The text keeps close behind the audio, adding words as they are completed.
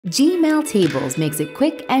Gmail Tables makes it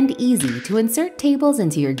quick and easy to insert tables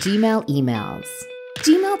into your Gmail emails.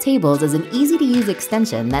 Gmail Tables is an easy-to-use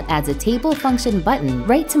extension that adds a table function button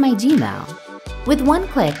right to my Gmail. With one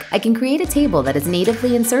click, I can create a table that is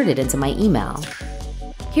natively inserted into my email.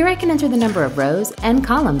 Here I can enter the number of rows and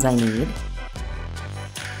columns I need,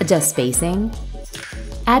 adjust spacing,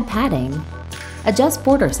 add padding, adjust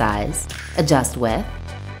border size, adjust width,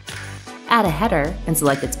 add a header and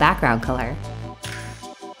select its background color,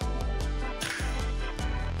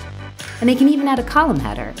 and I can even add a column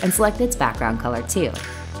header and select its background color too.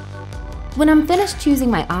 When I'm finished choosing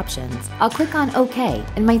my options, I'll click on OK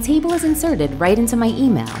and my table is inserted right into my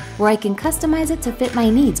email, where I can customize it to fit my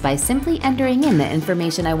needs by simply entering in the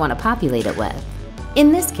information I want to populate it with.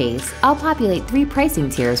 In this case, I'll populate 3 pricing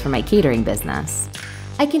tiers for my catering business.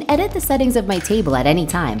 I can edit the settings of my table at any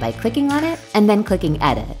time by clicking on it and then clicking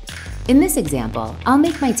Edit. In this example, I'll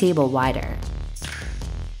make my table wider.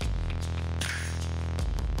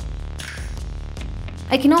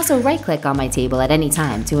 I can also right-click on my table at any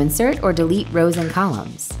time to insert or delete rows and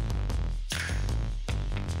columns.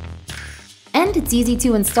 And it's easy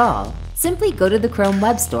to install. Simply go to the Chrome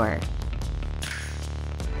Web Store.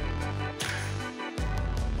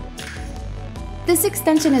 This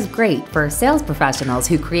extension is great for sales professionals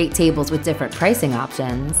who create tables with different pricing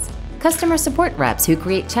options, customer support reps who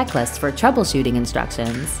create checklists for troubleshooting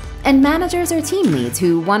instructions, and managers or team leads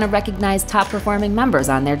who want to recognize top-performing members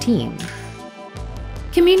on their team.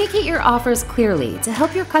 Communicate your offers clearly to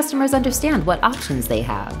help your customers understand what options they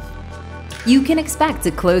have. You can expect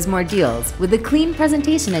to close more deals with a clean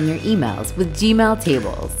presentation in your emails with Gmail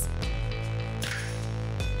Tables.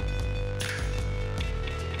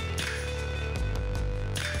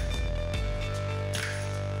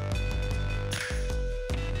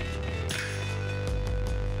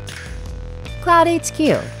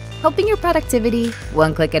 cloudHQ, helping your productivity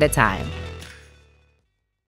one click at a time.